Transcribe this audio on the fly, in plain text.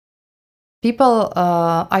People,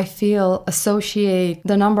 I feel, associate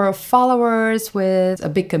the number of followers with a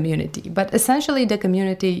big community, but essentially the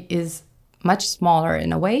community is much smaller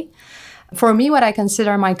in a way. For me, what I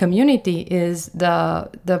consider my community is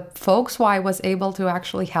the folks who I was able to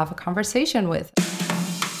actually have a conversation with.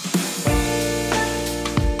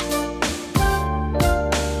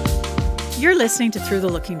 You're listening to Through the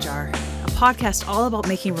Looking Jar, a podcast all about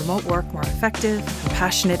making remote work more effective,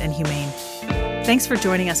 compassionate, and humane. Thanks for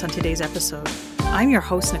joining us on today's episode. I'm your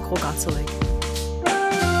host, Nicole Gottselig.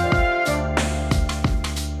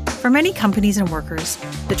 For many companies and workers,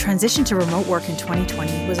 the transition to remote work in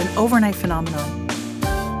 2020 was an overnight phenomenon.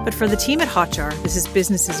 But for the team at Hotjar, this is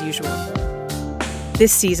business as usual.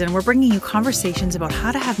 This season, we're bringing you conversations about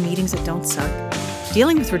how to have meetings that don't suck,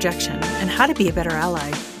 dealing with rejection, and how to be a better ally,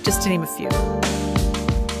 just to name a few.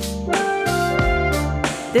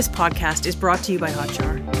 This podcast is brought to you by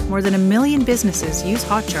Hotjar. More than 1 million businesses use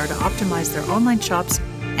Hotjar to optimize their online shops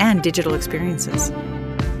and digital experiences.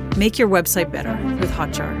 Make your website better with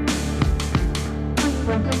Hotjar.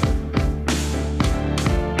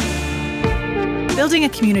 Building a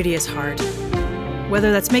community is hard.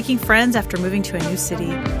 Whether that's making friends after moving to a new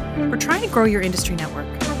city or trying to grow your industry network.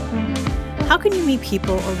 How can you meet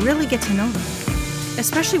people or really get to know them?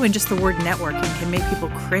 Especially when just the word networking can make people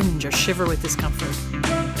cringe or shiver with discomfort.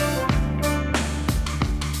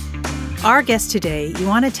 Our guest today,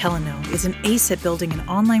 Ioana Teleanu, is an ace at building an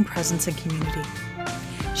online presence and community.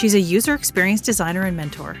 She's a user experience designer and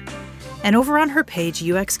mentor. And over on her page,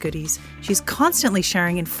 UX Goodies, she's constantly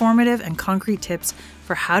sharing informative and concrete tips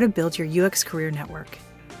for how to build your UX career network.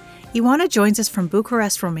 Ioana joins us from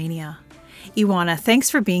Bucharest, Romania. Ioana,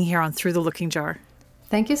 thanks for being here on Through the Looking Jar.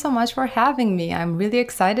 Thank you so much for having me. I'm really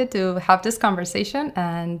excited to have this conversation.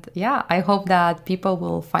 And yeah, I hope that people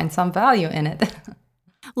will find some value in it.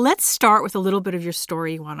 Let's start with a little bit of your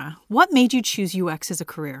story, Ioana. What made you choose UX as a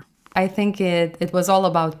career? I think it was all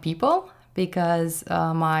about people because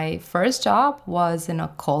my first job was in a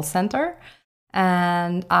call center.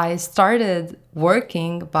 And I started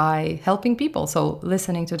working by helping people. So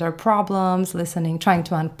listening to their problems, trying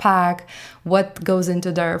to unpack what goes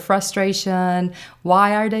into their frustration,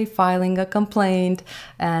 why are they filing a complaint,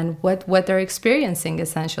 and what they're experiencing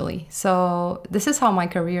essentially. So this is how my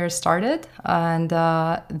career started. And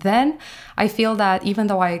then I feel that even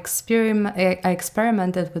though I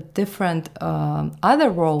experimented with different other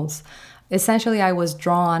roles, essentially I was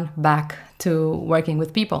drawn back to working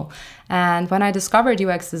with people. And when I discovered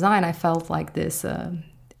UX design, I felt like this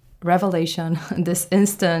revelation, this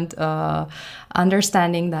instant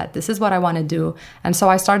understanding that this is what I want to do. And so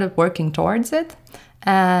I started working towards it.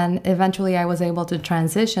 And eventually I was able to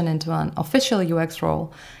transition into an official UX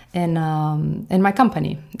role in my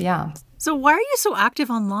company. Yeah. So why are you so active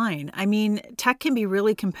online? I mean, tech can be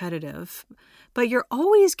really competitive, but you're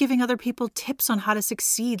always giving other people tips on how to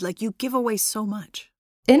succeed. Like you give away so much.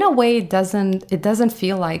 In a way, it doesn't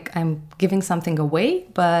feel like I'm giving something away,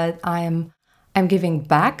 but I'm giving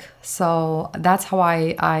back. So that's how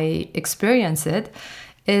I experience it.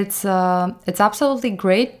 It's absolutely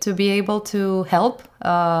great to be able to help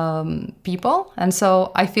people, and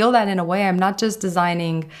so I feel that in a way I'm not just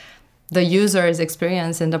designing the user's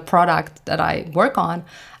experience in the product that I work on.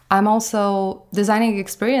 I'm also designing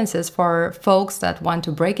experiences for folks that want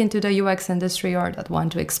to break into the UX industry or that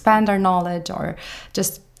want to expand their knowledge or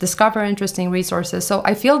just discover interesting resources. So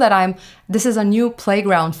I feel that this is a new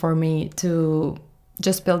playground for me to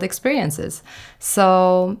just build experiences.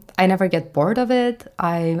 So I never get bored of it.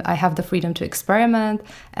 I have the freedom to experiment,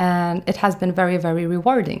 and it has been very, very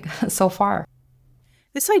rewarding so far.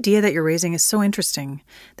 This idea that you're raising is so interesting,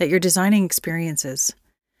 that you're designing experiences.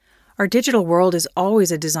 Our digital world is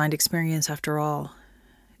always a designed experience after all.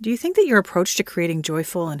 Do you think that your approach to creating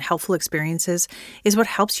joyful and helpful experiences is what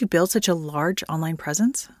helps you build such a large online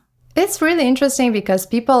presence? It's really interesting because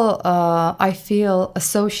people, I feel,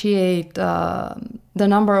 associate the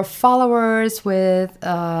number of followers with,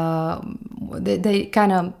 they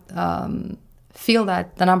kind of feel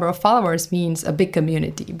that the number of followers means a big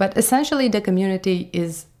community. But essentially, the community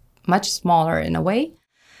is much smaller in a way.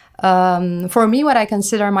 For me, what I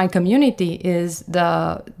consider my community is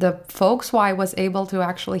the folks who I was able to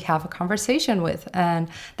actually have a conversation with. And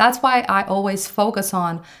that's why I always focus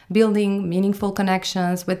on building meaningful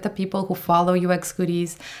connections with the people who follow UX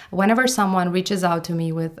Goodies. Whenever someone reaches out to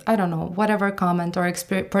me with, I don't know, whatever comment or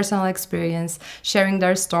personal experience, sharing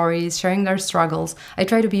their stories, sharing their struggles, I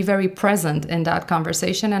try to be very present in that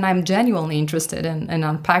conversation. And I'm genuinely interested in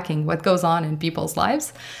unpacking what goes on in people's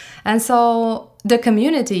lives. And so the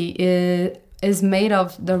community is made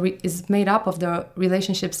up of the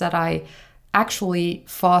relationships that I actually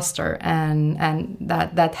foster and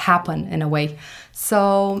that happen in a way.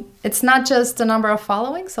 So it's not just the number of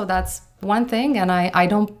following. So that's one thing. And I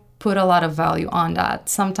don't put a lot of value on that.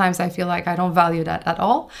 Sometimes I feel like I don't value that at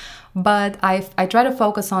all. But I try to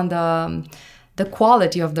focus on the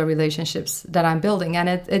quality of the relationships that I'm building. And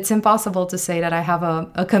it's impossible to say that I have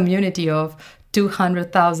a community of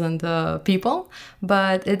 200,000 people,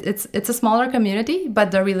 but it's a smaller community,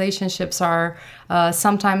 but the relationships are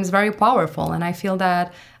sometimes very powerful. And I feel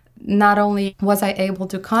that not only was I able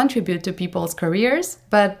to contribute to people's careers,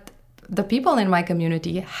 but the people in my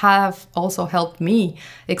community have also helped me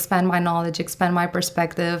expand my knowledge, expand my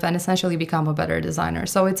perspective, and essentially become a better designer.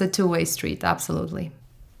 So it's a two-way street, absolutely.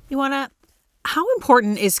 Ioana, how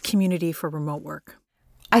important is community for remote work?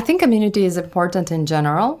 I think community is important in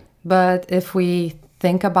general. But if we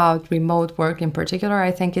think about remote work in particular,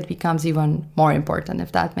 I think it becomes even more important,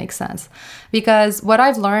 if that makes sense. Because what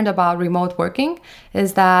I've learned about remote working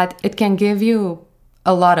is that it can give you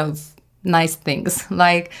a lot of nice things,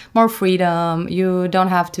 like more freedom. You don't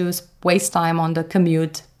have to waste time on the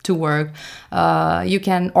commute to work. You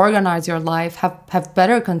can organize your life, have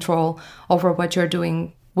better control over what you're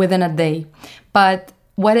doing within a day. But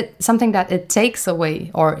something that it takes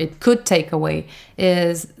away, or it could take away,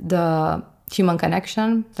 is the human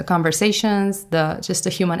connection, the conversations, just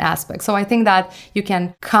the human aspect. So I think that you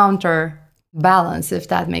can counterbalance, if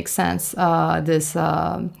that makes sense, this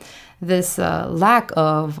lack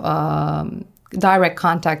of direct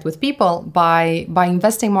contact with people by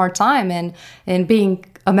investing more time in being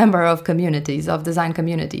a member of communities, of design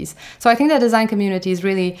communities. So I think that design communities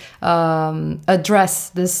really address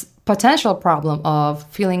this potential problem of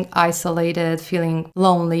feeling isolated, feeling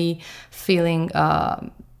lonely, feeling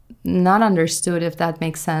not understood, if that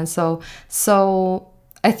makes sense. So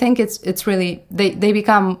I think it's really, they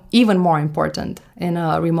become even more important in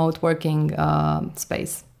a remote working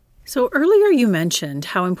space. So earlier you mentioned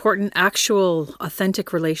how important actual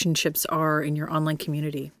authentic relationships are in your online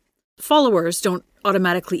community. Followers don't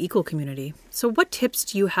automatically equal community. So what tips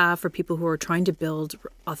do you have for people who are trying to build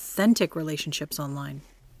authentic relationships online?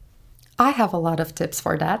 I have a lot of tips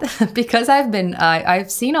for that because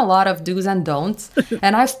I've seen a lot of do's and don'ts,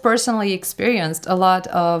 and I've personally experienced a lot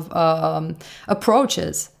of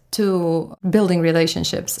approaches to building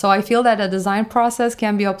relationships. So I feel that a design process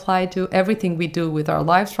can be applied to everything we do with our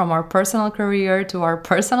lives, from our personal career to our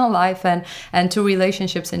personal life and to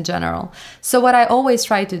relationships in general. So what I always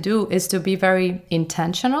try to do is to be very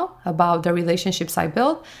intentional about the relationships I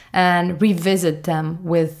build and revisit them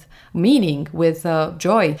with meaning, with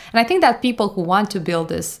joy. And I think that people who want to build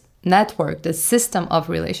this network, this system of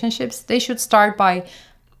relationships, they should start by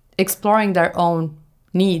exploring their own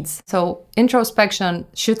needs. So introspection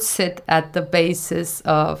should sit at the base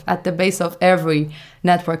of every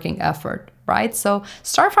networking effort, right? So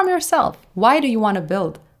start from yourself. Why do you want to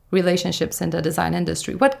build relationships in the design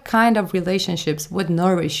industry? What kind of relationships would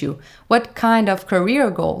nourish you? What kind of career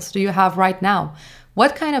goals do you have right now?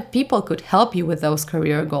 What kind of people could help you with those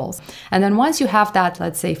career goals? And then once you have that,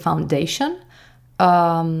 let's say, foundation,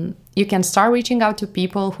 you can start reaching out to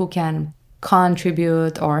people who can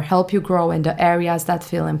contribute or help you grow in the areas that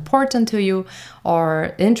feel important to you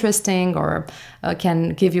or interesting, or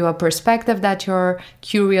can give you a perspective that you're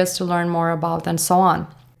curious to learn more about, and so on.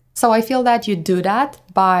 So I feel that you do that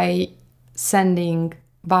by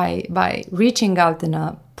reaching out in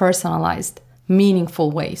a personalized, meaningful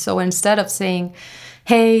way. So instead of saying,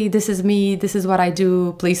 hey, this is me, this is what I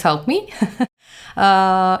do, please help me,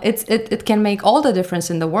 it can make all the difference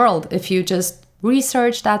in the world if you just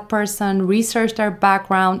research that person, research their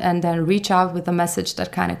background, and then reach out with a message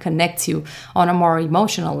that kind of connects you on a more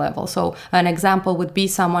emotional level. So an example would be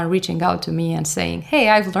someone reaching out to me and saying, hey,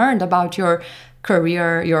 I've learned about your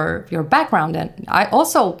career, your background, and I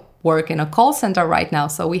also work in a call center right now,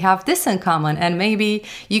 so we have this in common, and maybe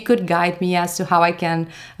you could guide me as to how I can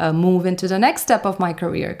move into the next step of my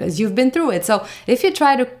career, because you've been through it. So if you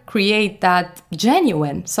try to create that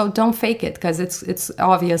genuine, so don't fake it, because it's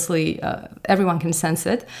obviously everyone can sense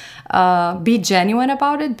it. Be genuine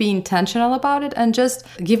about it, be intentional about it, and just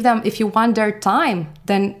give them, if you want their time,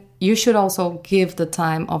 then you should also give the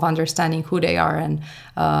time of understanding who they are, and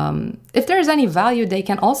if there's any value they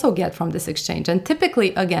can also get from this exchange. And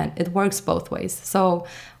typically, again, it works both ways. So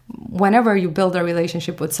whenever you build a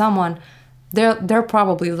relationship with someone, they'll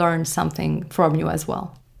probably learn something from you as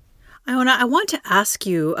well. Ioana, I want to ask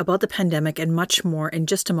you about the pandemic and much more in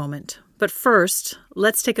just a moment. But first,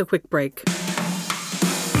 let's take a quick break.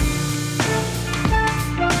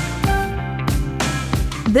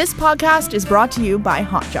 This podcast is brought to you by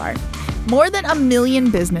Hotjar. More than 1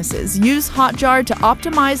 million businesses use Hotjar to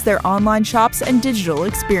optimize their online shops and digital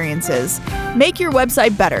experiences. Make your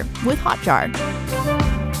website better with Hotjar.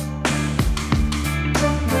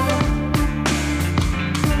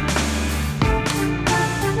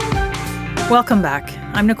 Welcome back.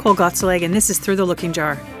 I'm Nicole Gotzeleg, and this is Through the Looking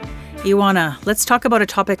Jar. Ioana, let's talk about a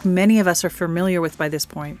topic many of us are familiar with by this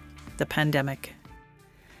point, the pandemic.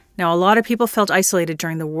 Now, a lot of people felt isolated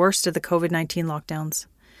during the worst of the COVID-19 lockdowns,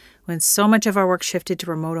 when so much of our work shifted to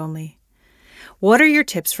remote only. What are your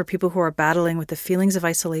tips for people who are battling with the feelings of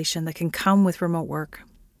isolation that can come with remote work?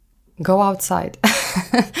 Go outside.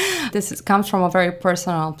 Comes from a very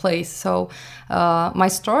personal place. So my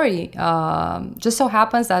story just so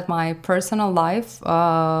happens that my personal life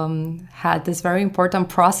had this very important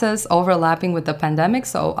process overlapping with the pandemic.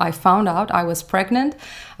 So I found out I was pregnant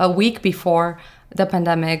a week before the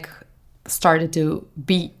pandemic started to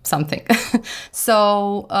be something.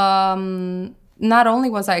 So not only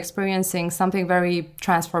was I experiencing something very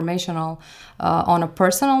transformational on a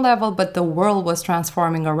personal level, but the world was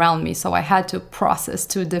transforming around me. So I had to process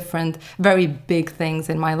two different, very big things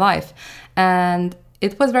in my life. And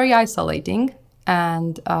it was very isolating.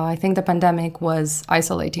 And I think the pandemic was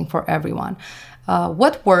isolating for everyone.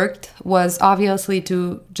 What worked was obviously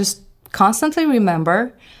to just constantly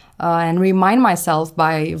remember and remind myself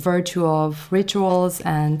by virtue of rituals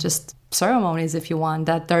and just ceremonies, if you want,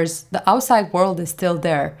 that the outside world is still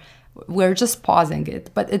there. We're just pausing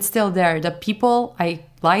it, but it's still there. The people I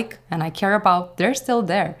like and I care about, they're still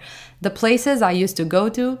there. The places I used to go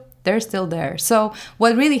to, they're still there. So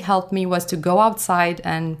what really helped me was to go outside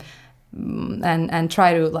and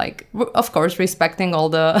try to, like, of course, respecting all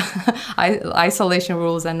the isolation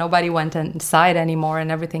rules, and nobody went inside anymore,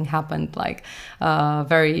 and everything happened like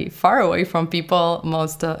very far away from people,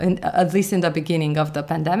 at least in the beginning of the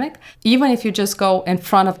pandemic. Even if you just go in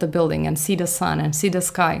front of the building and see the sun and see the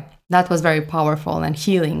sky, that was very powerful and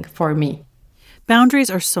healing for me. Boundaries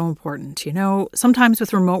are so important. You know, sometimes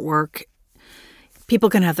with remote work, people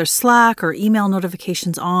can have their Slack or email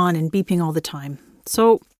notifications on and beeping all the time.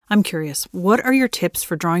 So I'm curious, what are your tips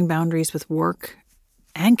for drawing boundaries with work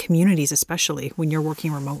and communities, especially when you're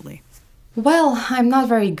working remotely? Well, I'm not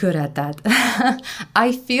very good at that.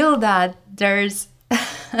 I feel that there's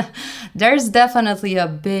definitely a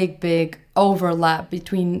big overlap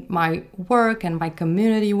between my work and my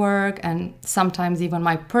community work, and sometimes even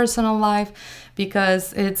my personal life,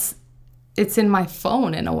 because it's in my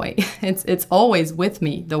phone in a way. It's always with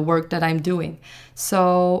me, the work that I'm doing.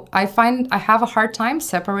 So I find I have a hard time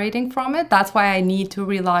separating from it. That's why I need to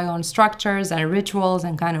rely on structures and rituals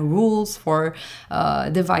and kind of rules for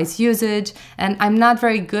device usage. And I'm not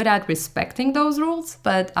very good at respecting those rules,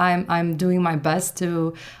 but I'm doing my best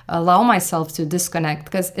to allow myself to disconnect,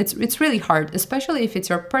 because it's really hard, especially if it's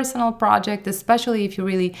your personal project, especially if you're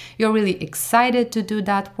really excited to do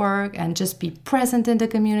that work and just be present in the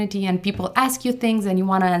community, and people ask you things and you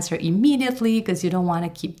want to answer immediately because you don't want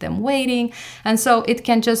to keep them waiting. And so it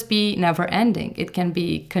can just be never ending. It can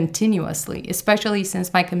be continuously, especially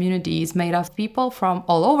since my community is made of people from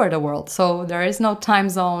all over the world. So there is no time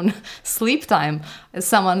zone sleep time.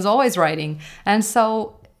 Someone's always writing. And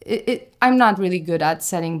so I'm not really good at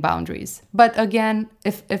setting boundaries. But again,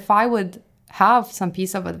 if I would have some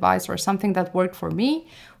piece of advice or something that worked for me,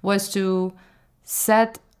 was to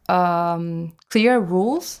set clear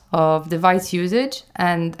rules of device usage,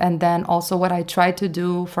 and then also what I tried to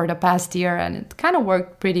do for the past year, and it kind of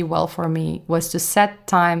worked pretty well for me, was to set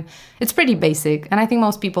time. It's pretty basic, and I think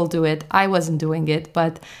most people do it. I wasn't doing it,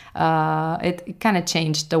 but it kind of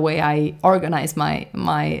changed the way I organize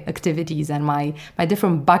my activities and my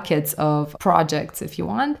different buckets of projects, if you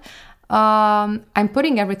want. I'm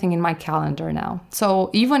putting everything in my calendar now. So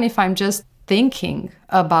even if I'm just thinking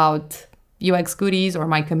about UX Goodies or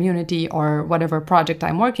my community or whatever project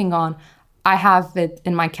I'm working on, I have it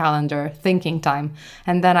in my calendar, thinking time.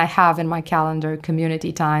 And then I have in my calendar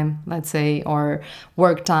community time, let's say, or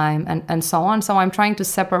work time, and so on. So I'm trying to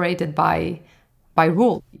separate it by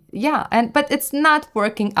rule. Yeah, but it's not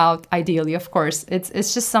working out ideally, of course.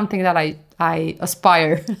 It's just something that I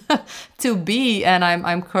aspire to be, and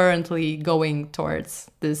I'm currently going towards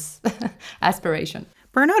this aspiration.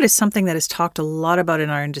 Burnout is something that is talked a lot about in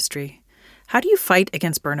our industry. How do you fight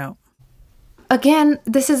against burnout? Again,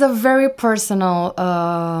 this is a very personal,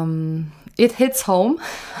 it hits home,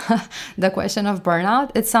 the question of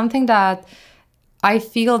burnout. It's something that I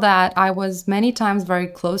feel that I was many times very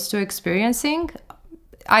close to experiencing.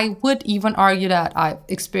 I would even argue that I've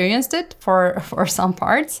experienced it for some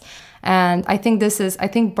parts. And I think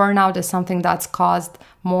burnout is something that's caused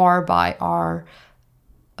more by our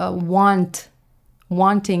want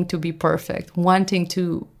wanting to be perfect, wanting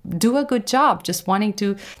to do a good job, just wanting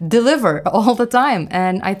to deliver all the time.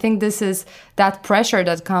 And I think this is that pressure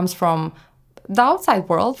that comes from the outside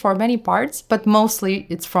world for many parts, but mostly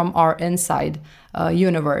it's from our inside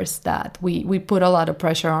universe that we put a lot of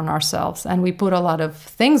pressure on ourselves and we put a lot of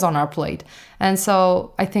things on our plate. And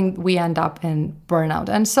so I think we end up in burnout.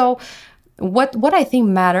 And so what I think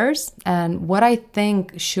matters and what I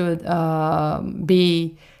think should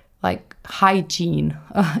be like hygiene,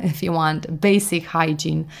 if you want, basic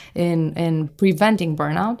hygiene in preventing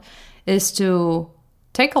burnout is to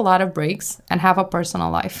take a lot of breaks and have a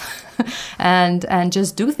personal life and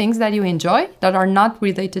just do things that you enjoy that are not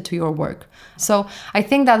related to your work. So I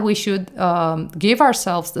think that we should give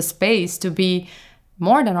ourselves the space to be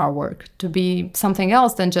more than our work, to be something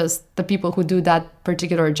else than just the people who do that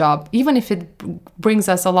particular job. Even if it brings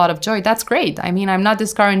us a lot of joy, that's great. I mean, I'm not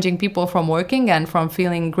discouraging people from working and from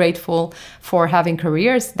feeling grateful for having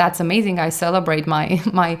careers. That's amazing. I celebrate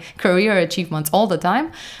my career achievements all the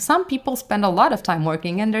time. Some people spend a lot of time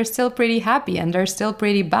working and they're still pretty happy and they're still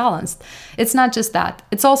pretty balanced. It's not just that.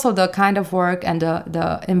 It's also the kind of work and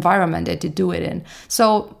the environment that you do it in.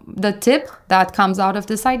 So the tip that comes out of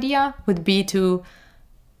this idea would be to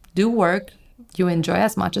do work you enjoy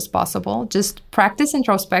as much as possible. Just practice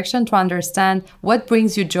introspection to understand what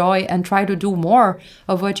brings you joy and try to do more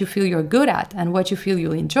of what you feel you're good at and what you feel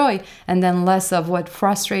you enjoy, and then less of what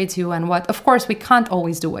frustrates you and what, of course, we can't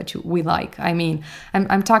always do what we like. I mean,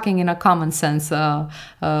 I'm talking in a common sense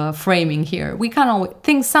framing here. We can't always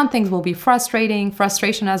think some things will be frustrating.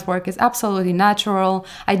 Frustration as work is absolutely natural.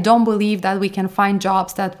 I don't believe that we can find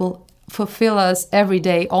jobs that will fulfill us every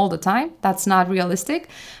day all the time. That's not realistic.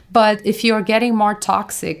 But if you're getting more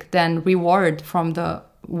toxic than reward from the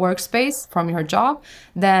workspace, from your job,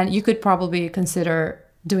 then you could probably consider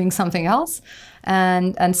doing something else.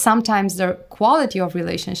 And sometimes the quality of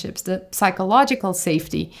relationships, the psychological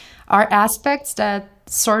safety, are aspects that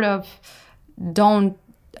sort of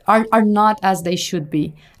are not as they should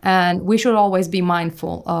be. And we should always be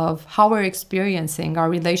mindful of how we're experiencing our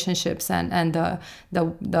relationships and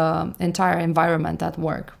the entire environment at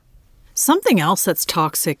work. Something else that's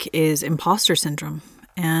toxic is imposter syndrome.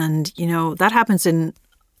 And, that happens in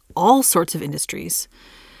all sorts of industries.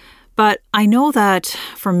 But I know that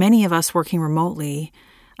for many of us working remotely,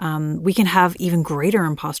 we can have even greater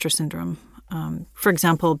imposter syndrome. For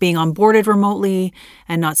example, being onboarded remotely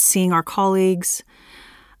and not seeing our colleagues.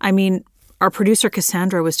 I mean, our producer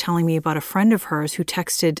Cassandra was telling me about a friend of hers who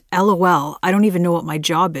texted, LOL, I don't even know what my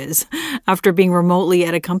job is, after being remotely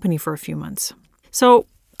at a company for a few months. So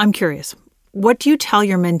I'm curious, what do you tell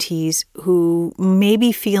your mentees who may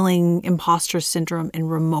be feeling imposter syndrome in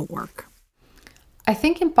remote work? I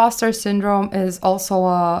think imposter syndrome is also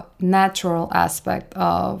a natural aspect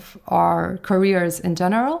of our careers in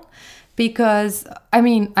general. Because,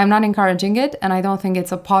 I'm not encouraging it, and I don't think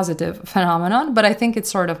it's a positive phenomenon, but I think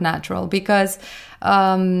it's sort of natural because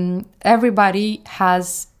everybody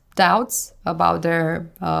has doubts about their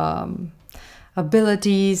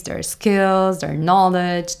abilities, their skills, their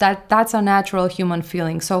knowledge. That's a natural human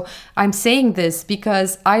feeling. So I'm saying this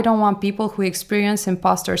because I don't want people who experience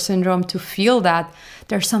imposter syndrome to feel that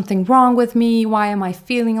there's something wrong with me. Why am I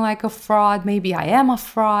feeling like a fraud? Maybe I am a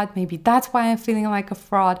fraud. Maybe that's why I'm feeling like a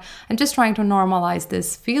fraud. I'm just trying to normalize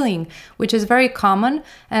this feeling, which is very common,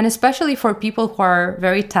 and especially for people who are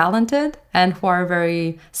very talented and who are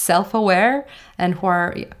very self-aware and who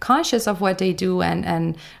are conscious of what they do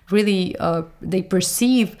and really they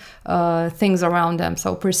perceive things around them.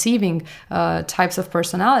 So perceiving types of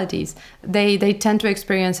personalities, they tend to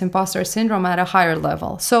experience imposter syndrome at a higher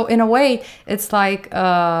level. So in a way, it's like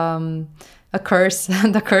a curse,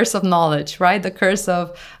 the curse of knowledge, right? The curse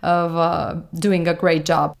of doing a great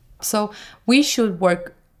job. So we should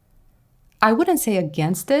work, I wouldn't say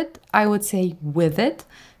against it, I would say with it,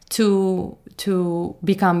 to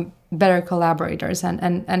become better collaborators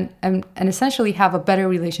and essentially have a better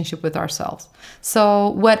relationship with ourselves. So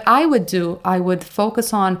what I would do, I would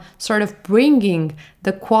focus on sort of bringing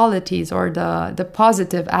the qualities or the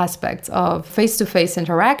positive aspects of face-to-face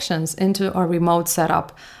interactions into a remote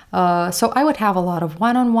setup. So I would have a lot of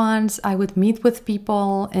one-on-ones. I would meet with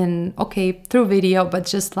people through video, but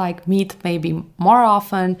just like meet maybe more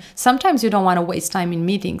often. Sometimes you don't want to waste time in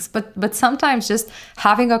meetings, but sometimes just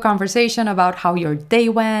having a conversation about how your day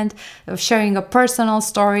went, sharing a personal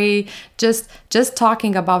story, just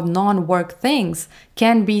talking about non-work things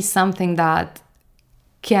can be something that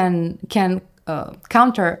can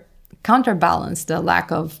counterbalance the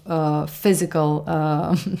lack of physical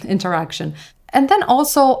interaction. And then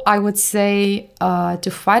also, I would say to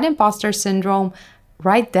fight imposter syndrome,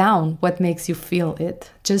 write down what makes you feel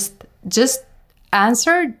it. Just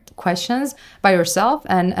answer questions by yourself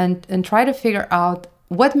and try to figure out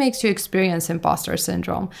what makes you experience imposter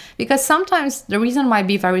syndrome. Because sometimes the reason might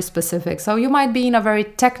be very specific. So you might be in a very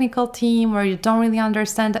technical team where you don't really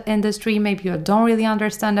understand the industry, maybe you don't really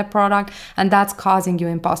understand the product, and that's causing you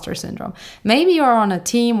imposter syndrome. Maybe you're on a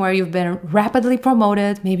team where you've been rapidly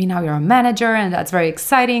promoted, maybe now you're a manager and that's very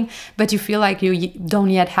exciting, but you feel like you don't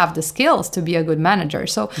yet have the skills to be a good manager.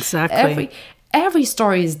 So exactly. Every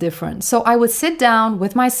story is different. So I would sit down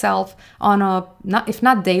with myself on if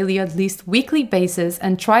not daily, at least weekly basis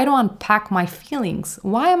and try to unpack my feelings.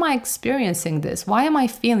 Why am I experiencing this? Why am I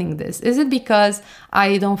feeling this? Is it because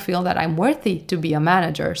I don't feel that I'm worthy to be a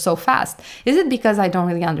manager so fast? Is it because I don't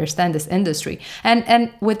really understand this industry? And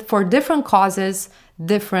for different causes,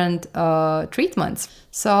 different treatments.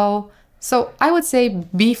 So I would say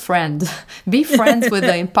be friends with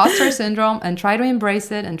the imposter syndrome and try to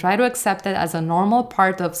embrace it and try to accept it as a normal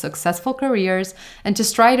part of successful careers and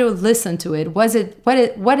just try to listen to it.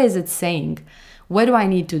 What is it saying? What do I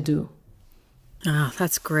need to do? Oh,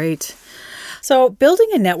 that's great. So building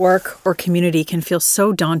a network or community can feel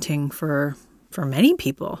so daunting for many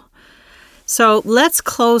people. So let's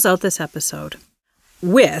close out this episode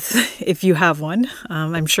with, if you have one,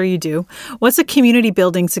 I'm sure you do, what's a community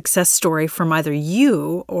building success story from either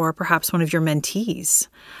you or perhaps one of your mentees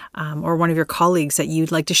or one of your colleagues that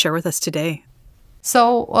you'd like to share with us today?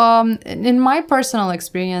 So in my personal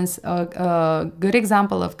experience, a good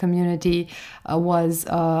example of community was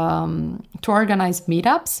to organize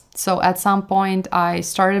meetups. So at some point, I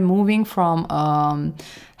started moving from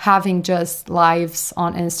having just lives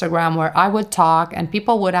on Instagram where I would talk and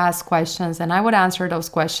people would ask questions and I would answer those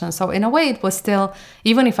questions. So in a way, it was still,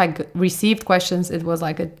 even if I received questions, it was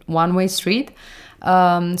like a one-way street.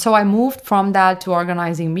 So I moved from that to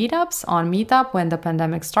organizing meetups on Meetup when the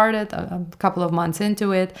pandemic started, a couple of months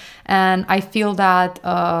into it. And I feel that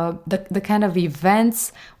the kind of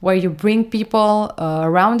events where you bring people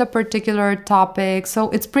around a particular topic, so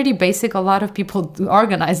it's pretty basic. A lot of people do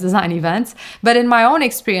organize design events. But in my own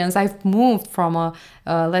experience, I've moved from a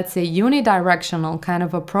let's say, unidirectional kind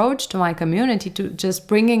of approach to my community, to just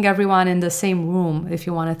bringing everyone in the same room, if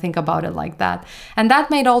you want to think about it like that. And that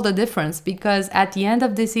made all the difference, because at the end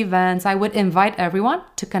of these events, I would invite everyone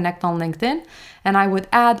to connect on LinkedIn, and I would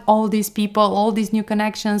add all these people, all these new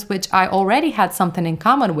connections, which I already had something in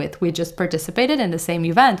common with. We just participated in the same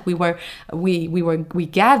event. We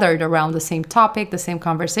gathered around the same topic, the same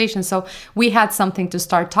conversation. So we had something to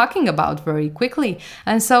start talking about very quickly.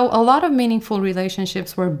 And so a lot of meaningful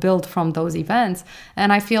relationships were built from those events.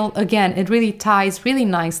 And I feel, again, it really ties really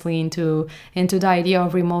nicely into the idea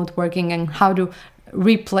of remote working and how to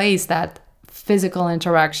replace that physical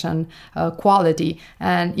interaction quality.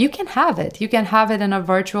 And you can have it. You can have it in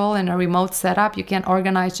a remote setup. You can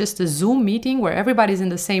organize just a Zoom meeting where everybody's in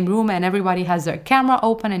the same room and everybody has their camera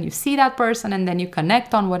open and you see that person, and then you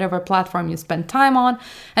connect on whatever platform you spend time on.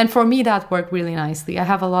 And for me, that worked really nicely. I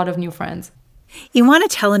have a lot of new friends. Ioana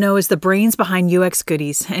Teleanu is the brains behind UX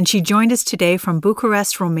Goodies, and she joined us today from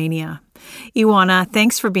Bucharest, Romania. Ioana,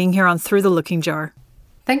 thanks for being here on Through the Looking Jar.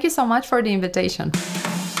 Thank you so much for the invitation.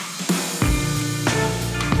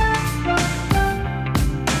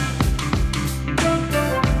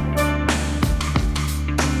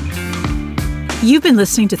 You've been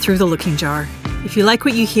listening to Through the Looking Jar. If you like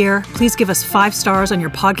what you hear, please give us 5 stars on your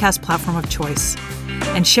podcast platform of choice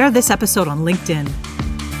and share this episode on LinkedIn.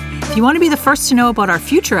 If you want to be the first to know about our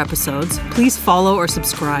future episodes, please follow or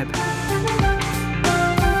subscribe.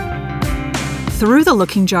 Through the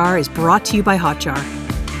Looking Jar is brought to you by Hotjar.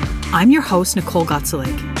 I'm your host, Nicole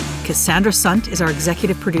Gotzelig. Cassandra Sunt is our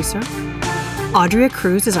executive producer. Audria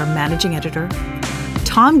Cruz is our managing editor.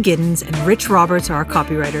 Tom Giddens and Rich Roberts are our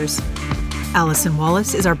copywriters. Allison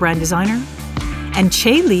Wallace is our brand designer, and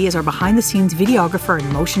Che Lee is our behind-the-scenes videographer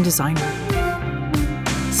and motion designer.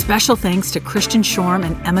 Special thanks to Christian Schorm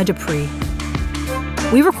and Emma Dupree.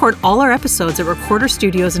 We record all our episodes at Recorder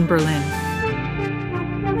Studios in Berlin.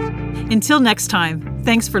 Until next time,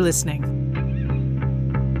 thanks for listening.